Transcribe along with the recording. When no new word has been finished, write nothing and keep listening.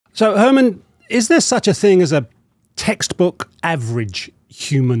So, Herman, is there such a thing as a textbook average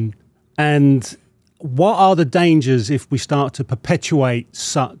human? And what are the dangers if we start to perpetuate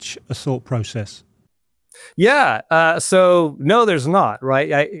such a thought process? Yeah. So no, there's not,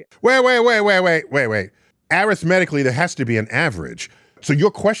 right? Wait. Arithmetically, there has to be an average. So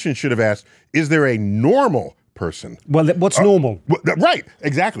your question should have asked, is there a normal person? Well, what's normal? Right,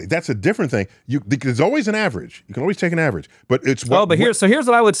 exactly. That's a different thing. There's always an average. You can always take an average, but it's here's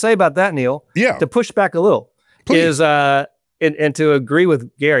what I would say about that, Neil. Yeah. To push back a little, please. Is and to agree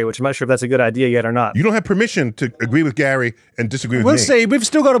with Gary, which I'm not sure if that's a good idea yet or not. You don't have permission to agree with Gary and disagree with me. We'll see. We've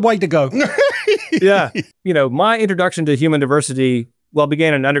still got a way to go. Yeah. You know, my introduction to human diversity, well,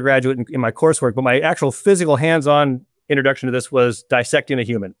 began in undergraduate in my coursework, but my actual physical hands-on introduction to this was dissecting a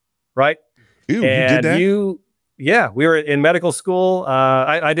human, right? Ew, and you did that? Yeah, we were in medical school.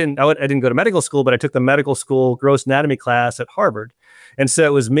 I didn't go to medical school, but I took the medical school gross anatomy class at Harvard. And so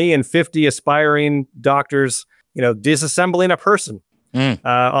it was me and 50 aspiring doctors, you know, disassembling a person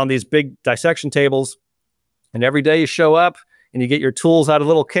on these big dissection tables. And every day you show up and you get your tools out of a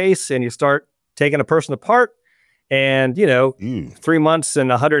little case and you start taking a person apart. And, you know, 3 months and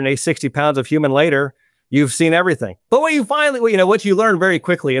 160 pounds of human later, you've seen everything. But what you learn very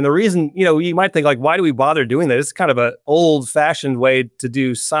quickly, and the reason, you know, you might think like, why do we bother doing this? It's kind of an old fashioned way to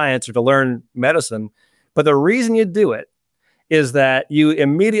do science or to learn medicine. But the reason you do it is that you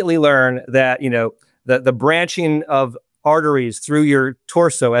immediately learn that, you know, the branching of arteries through your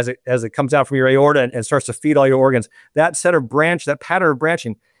torso as it comes out from your aorta and starts to feed all your organs, that pattern of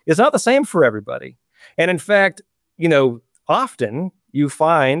branching is not the same for everybody. And in fact, you know, often you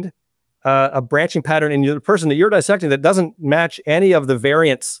find a branching pattern in the person that you're dissecting that doesn't match any of the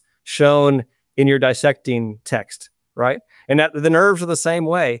variants shown in your dissecting text, right? And that the nerves are the same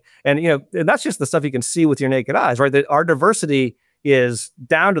way. And, you know, and that's just the stuff you can see with your naked eyes, right? That our diversity is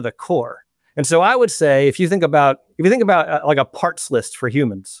down to the core. And so I would say, if you think about like a parts list for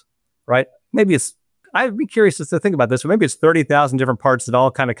humans, right? I'd be curious to think about this, but maybe it's 30,000 different parts that all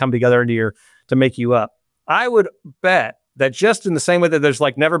kind of come together to make you up. I would bet that just in the same way that there's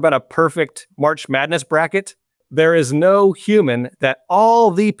like never been a perfect March Madness bracket, there is no human that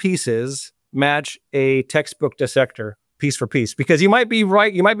all the pieces match a textbook dissector piece for piece. Because you might be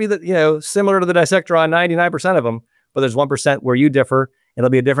right, you might be similar to the dissector on 99% of them, but there's 1% where you differ. And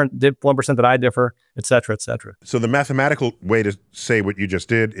there'll be a different 1% that I differ, et cetera, et cetera. So the mathematical way to say what you just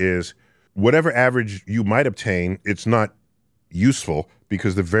did is whatever average you might obtain, it's not useful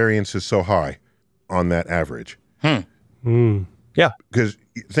because the variance is so high on that average. Yeah. Because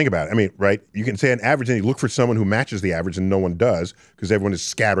think about it. I mean, right? You can say an average and you look for someone who matches the average and no one does because everyone is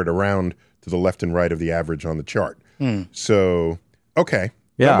scattered around to the left and right of the average on the chart. So, okay.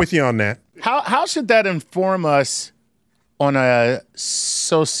 Yeah. I'm with you on that. How should that inform us on a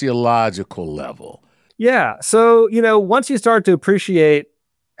sociological level? Yeah. So, you know, once you start to appreciate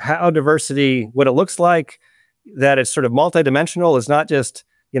how diversity, what it looks like, that it's sort of multidimensional, is not just,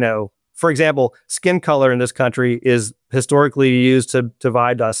 you know, for example, skin color in this country is historically used to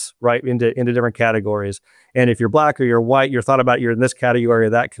divide us right into different categories. And if you're black or you're white, you're thought about you're in this category or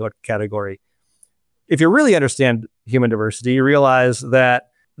that category. If you really understand human diversity, you realize that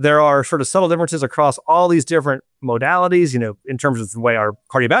there are sort of subtle differences across all these different modalities, you know, in terms of the way our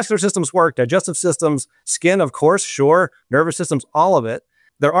cardiovascular systems work, digestive systems, skin, of course, sure, nervous systems, all of it.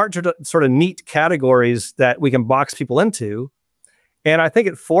 There aren't sort of neat categories that we can box people into. And I think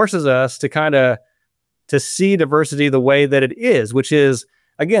it forces us to to see diversity the way that it is, which is,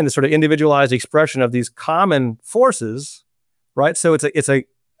 again, the sort of individualized expression of these common forces, right? So it's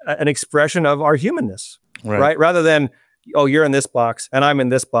an expression of our humanness, right? Rather than, oh, you're in this box and I'm in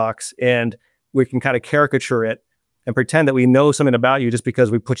this box, and we can kind of caricature it and pretend that we know something about you just because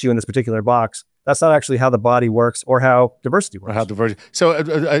we put you in this particular box. That's not actually how the body works or how diversity works. So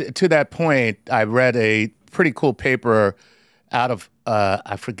to that point, I read a pretty cool paper out of,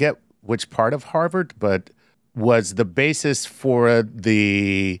 I forget which part of Harvard, but was the basis for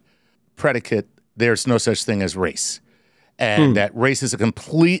the predicate, there's no such thing as race. And that race is a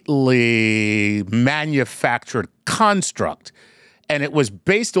completely manufactured construct. And it was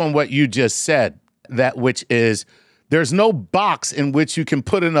based on what you just said, which is there's no box in which you can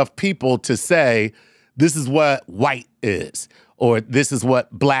put enough people to say, this is what white is, or this is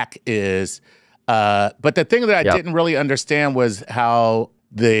what black is. But the thing that I didn't really understand was how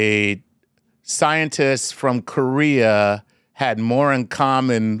the scientists from Korea had more in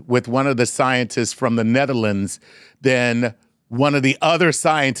common with one of the scientists from the Netherlands than one of the other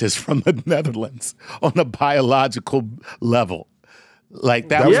scientists from the Netherlands on a biological level. Like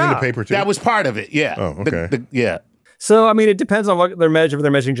that was in the paper too? That was part of it, yeah. Oh, okay. Yeah. So, I mean, it depends on what they're measuring. If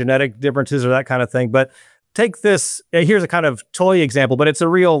they're measuring genetic differences or that kind of thing. But take this, here's a kind of toy example, but it's a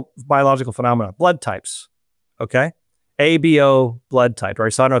real biological phenomenon. Blood types, okay? ABO blood type,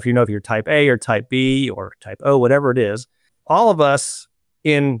 right? So I don't know if you're type A or type B or type O, whatever it is. All of us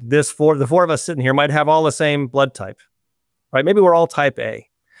in the four of us sitting here might have all the same blood type, right? Maybe we're all type A.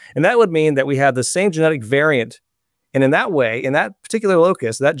 And that would mean that we have the same genetic variant. And in that way, in that particular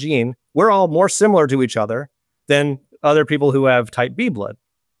locus, that gene, we're all more similar to each other than other people who have type B blood.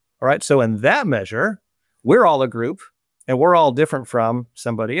 All right. So in that measure, we're all a group and we're all different from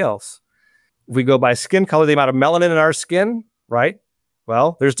somebody else. If we go by skin color, the amount of melanin in our skin, right?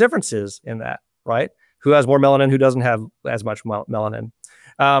 Well, there's differences in that, right? Who has more melanin, who doesn't have as much melanin.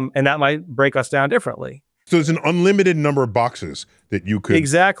 And that might break us down differently. So there's an unlimited number of boxes that you could...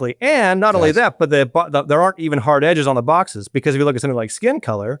 Exactly. And not only that, but there aren't even hard edges on the boxes, because if you look at something like skin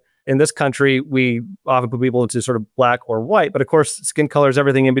color, in this country, we often put people into sort of black or white, but of course, skin color is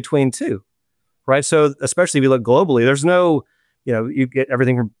everything in between too, right? So especially if you look globally, there's no, you get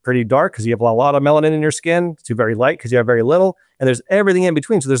everything from pretty dark because you have a lot of melanin in your skin to very light because you have very little, and there's everything in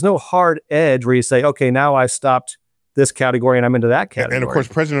between. So there's no hard edge where you say, okay, now I've stopped this category and I'm into that category. And of course,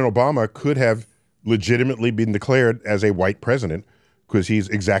 President Obama could have legitimately been declared as a white president because he's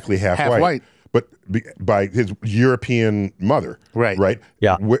exactly half white. But by his European mother. Right. Right?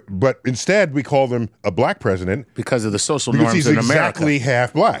 Yeah. But instead, we call him a black president. Because of the social because norms he's in America. exactly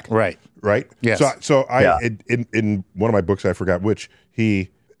half black. Right. Right? Yes. So in one of my books, I forgot which,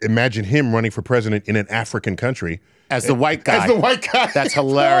 imagine him running for president in an African country. As the white guy. As the white guy. That's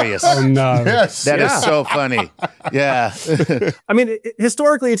hilarious. Oh, no. Yes. That is so funny. Yeah. I mean,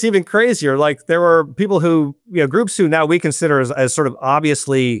 historically, it's even crazier. Like there were people who, groups who now we consider as sort of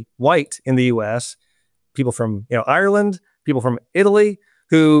obviously white in the U.S., people from, Ireland, people from Italy,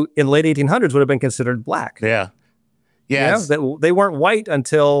 who in the late 1800s would have been considered black. Yeah. Yes. They weren't white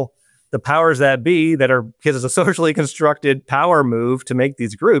until the powers that be, because it's a socially constructed power move to make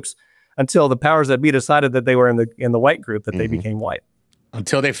these groups, until the powers that be decided that they were in the white group, that they became white.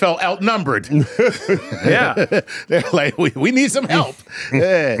 Until they felt outnumbered. Yeah. They're like, we need some help.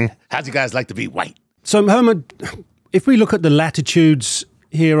 How'd you guys like to be white? So, Hermann, if we look at the latitudes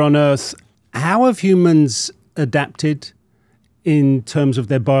here on Earth, how have humans adapted in terms of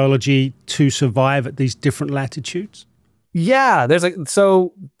their biology to survive at these different latitudes? Yeah,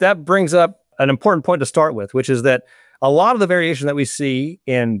 so that brings up an important point to start with, which is that a lot of the variation that we see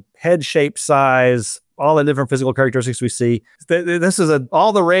in head shape, size, all the different physical characteristics we see, this is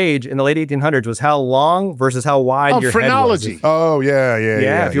all the rage in the late 1800s was how long versus how wide your phrenology. head was. Oh, yeah.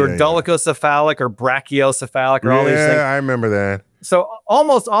 If you were dolichocephalic or brachiocephalic or all these things. Yeah, I remember that. So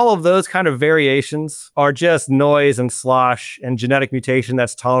almost all of those kind of variations are just noise and slosh and genetic mutation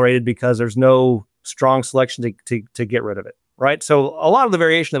that's tolerated because there's no strong selection to get rid of it, right? So a lot of the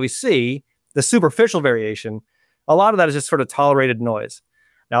variation that we see, the superficial variation, a lot of that is just sort of tolerated noise.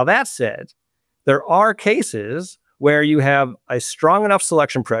 Now, that said, there are cases where you have a strong enough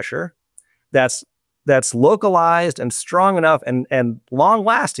selection pressure that's localized and strong enough and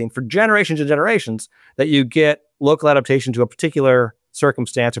long-lasting for generations and generations that you get local adaptation to a particular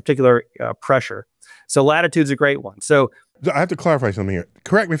circumstance or particular pressure. So latitude's a great one. So I have to clarify something here.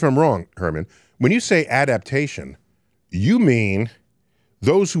 Correct me if I'm wrong, Hermann. When you say adaptation, you mean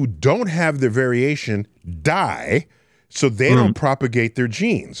those who don't have the variation die, so they don't propagate their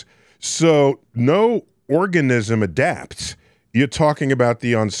genes. So no organism adapts. You're talking about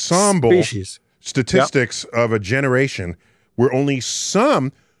the ensemble statistics of a generation where only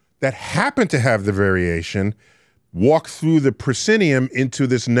some that happen to have the variation walk through the proscenium into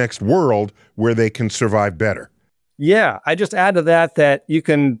this next world where they can survive better. Yeah, I just add to that you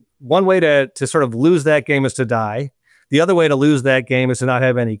can, one way to sort of lose that game is to die. The other way to lose that game is to not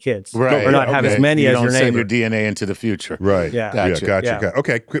have any kids. Right. Or not have as many as your neighbor. You don't send your DNA into the future. Right. Yeah. Gotcha. Gotcha.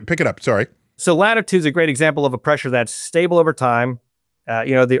 Okay, pick it up. Sorry. So latitude's a great example of a pressure that's stable over time.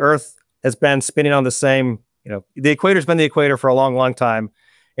 The Earth has been spinning on the same, the equator's been the equator for a long, long time.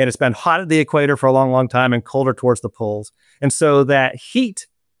 And it's been hot at the equator for a long, long time and colder towards the poles. And so that heat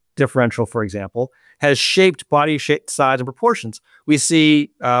differential, for example, has shaped body shape, size, and proportions. We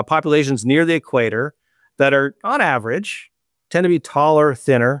see populations near the equator that are, on average, tend to be taller,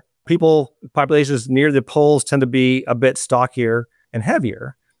 thinner. Populations near the poles tend to be a bit stockier and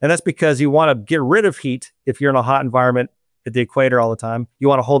heavier. And that's because you want to get rid of heat if you're in a hot environment at the equator all the time. You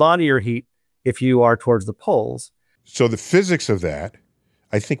want to hold on to your heat if you are towards the poles. So the physics of that,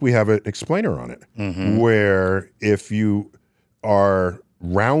 I think we have an explainer on it, where if you are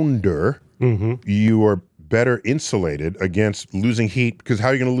rounder, you are better insulated against losing heat, because how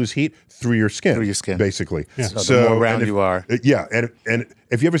are you going to lose heat? Through your skin. Through your skin. Basically. Yeah. So the more round you are. Yeah. And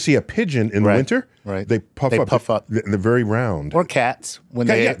if you ever see a pigeon in the winter, they puff up. And they're very round. Or cats.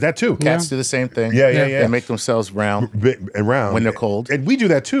 That too. Cats do the same thing. Yeah. They make themselves round. When they're cold. And we do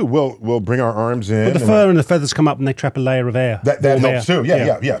that too. We'll bring our arms in. But the fur and the feathers come up and they trap a layer of air. That helps too.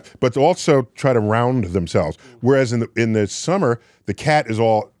 Yeah. But also try to round themselves. Whereas in the summer, the cat is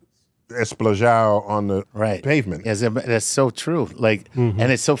all esplajado on the pavement. Yes, that's so true. And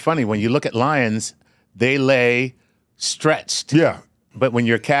it's so funny when you look at lions, they lay stretched. Yeah. But when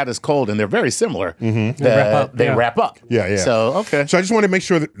your cat is cold, and they're very similar, they wrap up. Yeah. So okay. So I just want to make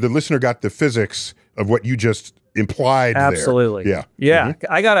sure that the listener got the physics of what you just implied. Absolutely. There.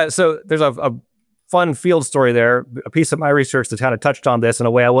 Yeah. So there's a fun field story there, a piece of my research that kind of touched on this in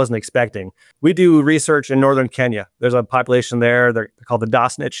a way I wasn't expecting. We do research in northern Kenya. There's a population there. They're called the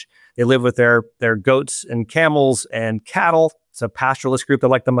Dasnich. They live with their goats and camels and cattle. It's a pastoralist group. They're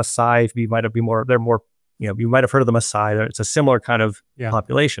like the Maasai. You might have heard of the Maasai. It's a similar kind of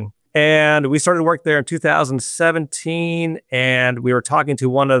population. And we started work there in 2017, and we were talking to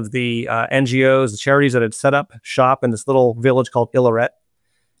one of the NGOs, the charities that had set up shop in this little village called Illeret.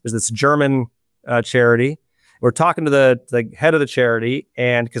 There's this German charity. We're talking to the head of the charity,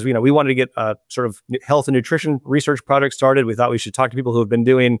 and because we wanted to get a sort of health and nutrition research project started, we thought we should talk to people who have been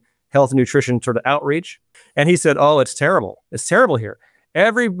doing health and nutrition sort of outreach. And he said, "Oh, it's terrible. It's terrible here.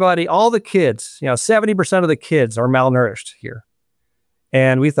 Everybody, all the kids, 70% of the kids are malnourished here."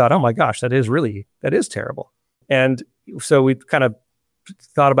 And we thought, "Oh my gosh, that is terrible." And so we kind of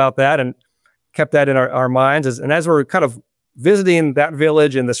thought about that and kept that in our minds. As we're kind of visiting that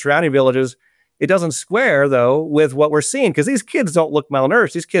village and the surrounding villages, it doesn't square, though, with what we're seeing, because these kids don't look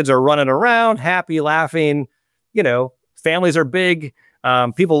malnourished. These kids are running around, happy, laughing. Families are big.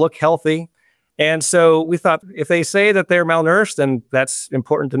 People look healthy. And so we thought, if they say that they're malnourished, then that's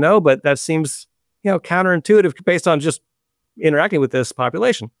important to know. But that seems, counterintuitive based on just interacting with this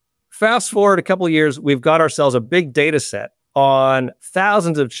population. Fast forward a couple of years, we've got ourselves a big data set on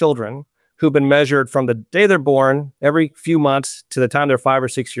thousands of children who've been measured from the day they're born, every few months, to the time they're 5 or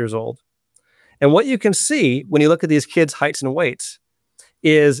 6 years old. And what you can see when you look at these kids' heights and weights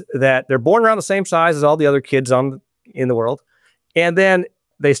is that they're born around the same size as all the other kids in the world. And then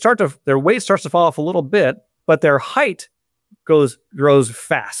their weight starts to fall off a little bit, but their height grows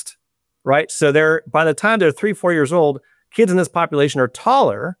fast, right? So by the time they're 3, 4 years old, kids in this population are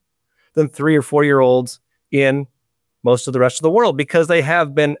taller than 3 or 4 year olds in most of the rest of the world, because they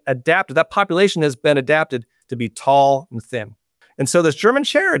have been adapted. That population has been adapted to be tall and thin. And so this German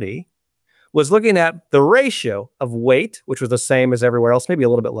charity was looking at the ratio of weight, which was the same as everywhere else, maybe a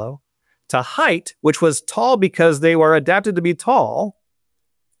little bit low, to height, which was tall because they were adapted to be tall.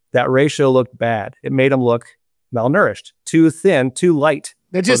 That ratio looked bad. It made them look malnourished, too thin, too light.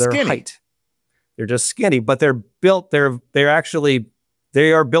 They're just skinny. Height. They're just skinny, but they are built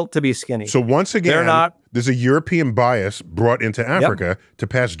to be skinny. So once again, there's a European bias brought into Africa to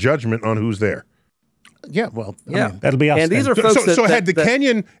pass judgment on who's there. Yeah, well, that'll be us. And these are folks so had the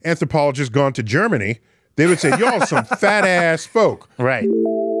Kenyan anthropologists gone to Germany, they would say, "Y'all some fat ass folk." Right.